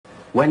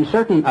When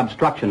certain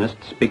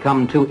obstructionists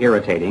become too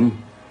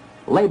irritating,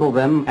 label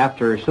them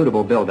after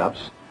suitable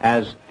build-ups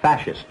as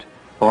fascist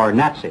or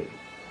Nazi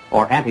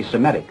or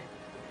anti-Semitic,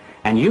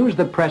 and use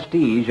the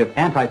prestige of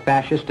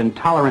anti-fascist and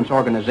tolerance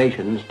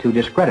organizations to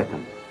discredit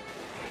them.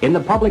 In the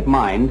public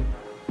mind,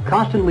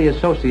 constantly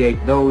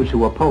associate those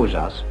who oppose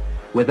us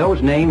with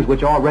those names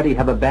which already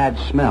have a bad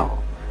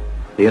smell.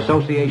 The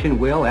association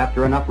will,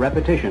 after enough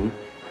repetition,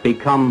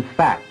 become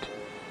fact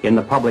in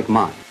the public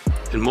mind.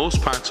 In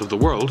most parts of the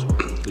world,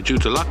 due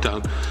to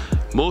lockdown,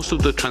 most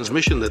of the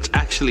transmission that's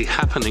actually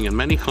happening in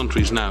many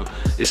countries now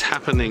is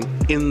happening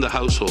in the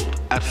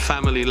household, at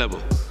family level.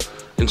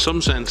 In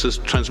some senses,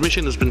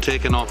 transmission has been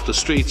taken off the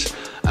streets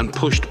and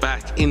pushed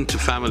back into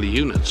family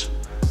units.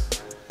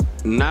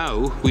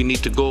 Now we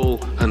need to go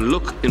and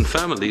look in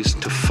families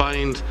to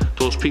find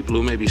those people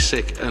who may be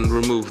sick and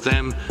remove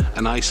them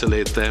and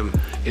isolate them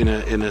in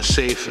a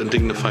safe and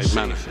dignified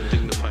manner.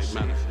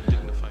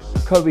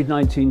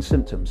 COVID-19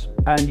 symptoms,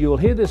 and you'll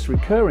hear this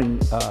recurring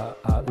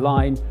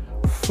line,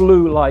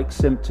 flu-like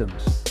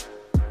symptoms.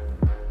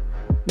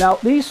 Now,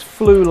 these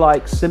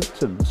flu-like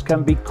symptoms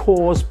can be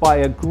caused by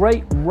a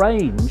great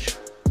range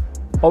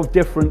of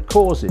different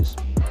causes.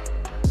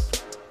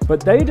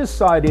 But they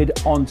decided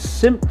on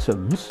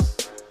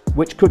symptoms,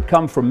 which could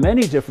come from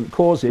many different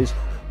causes,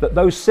 that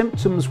those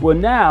symptoms were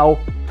now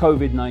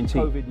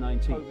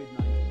COVID-19.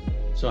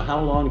 So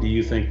how long do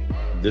you think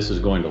this is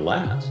going to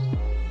last?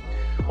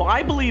 Well,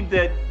 I believe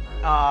that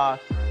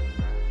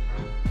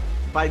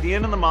by the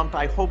end of the month,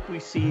 I hope we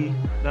see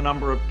the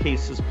number of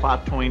cases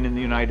plateauing in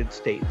the United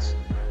States.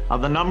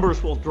 The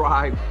numbers will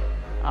drive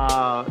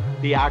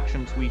the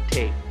actions we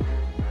take.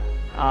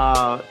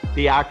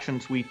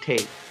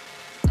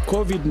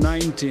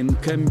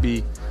 COVID-19 can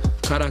be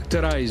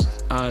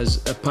characterized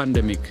as a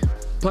pandemic.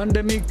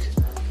 Pandemic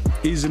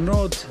is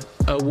not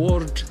a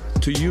word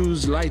to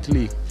use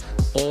lightly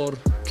or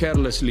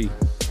carelessly.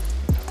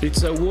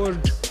 It's a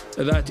word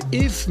that,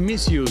 if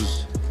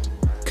misused,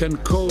 can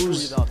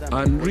cause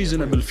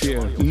unreasonable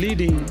fear,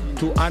 leading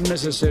to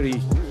unnecessary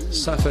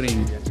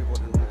suffering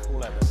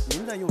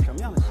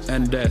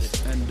and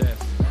death.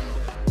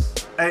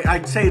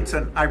 I'd say it's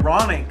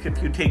ironic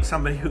if you take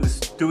somebody who's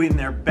doing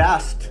their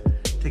best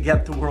to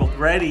get the world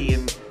ready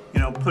and,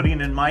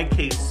 putting, in my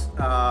case,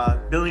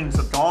 billions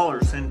of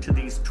dollars into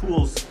these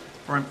tools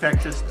for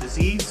infectious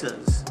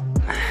diseases.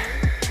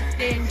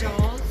 Stay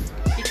indoors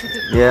because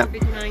of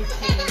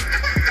COVID-19.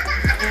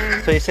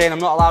 So you're saying I'm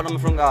not allowed on the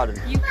front garden?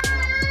 You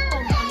can't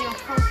on your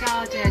front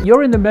garden.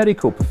 You're in the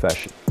medical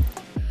profession,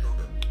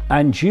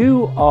 and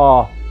you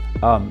are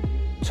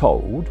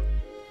told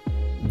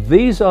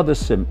these are the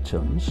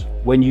symptoms.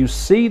 When you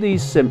see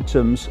these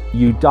symptoms,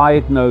 you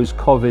diagnose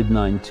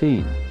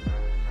COVID-19.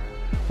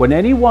 When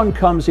anyone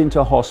comes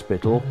into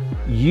hospital,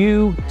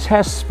 you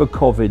test for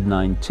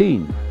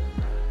COVID-19.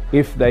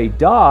 If they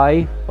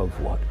die of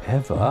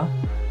whatever,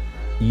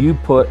 you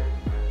put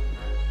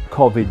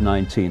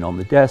COVID-19 on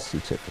the death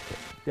certificate.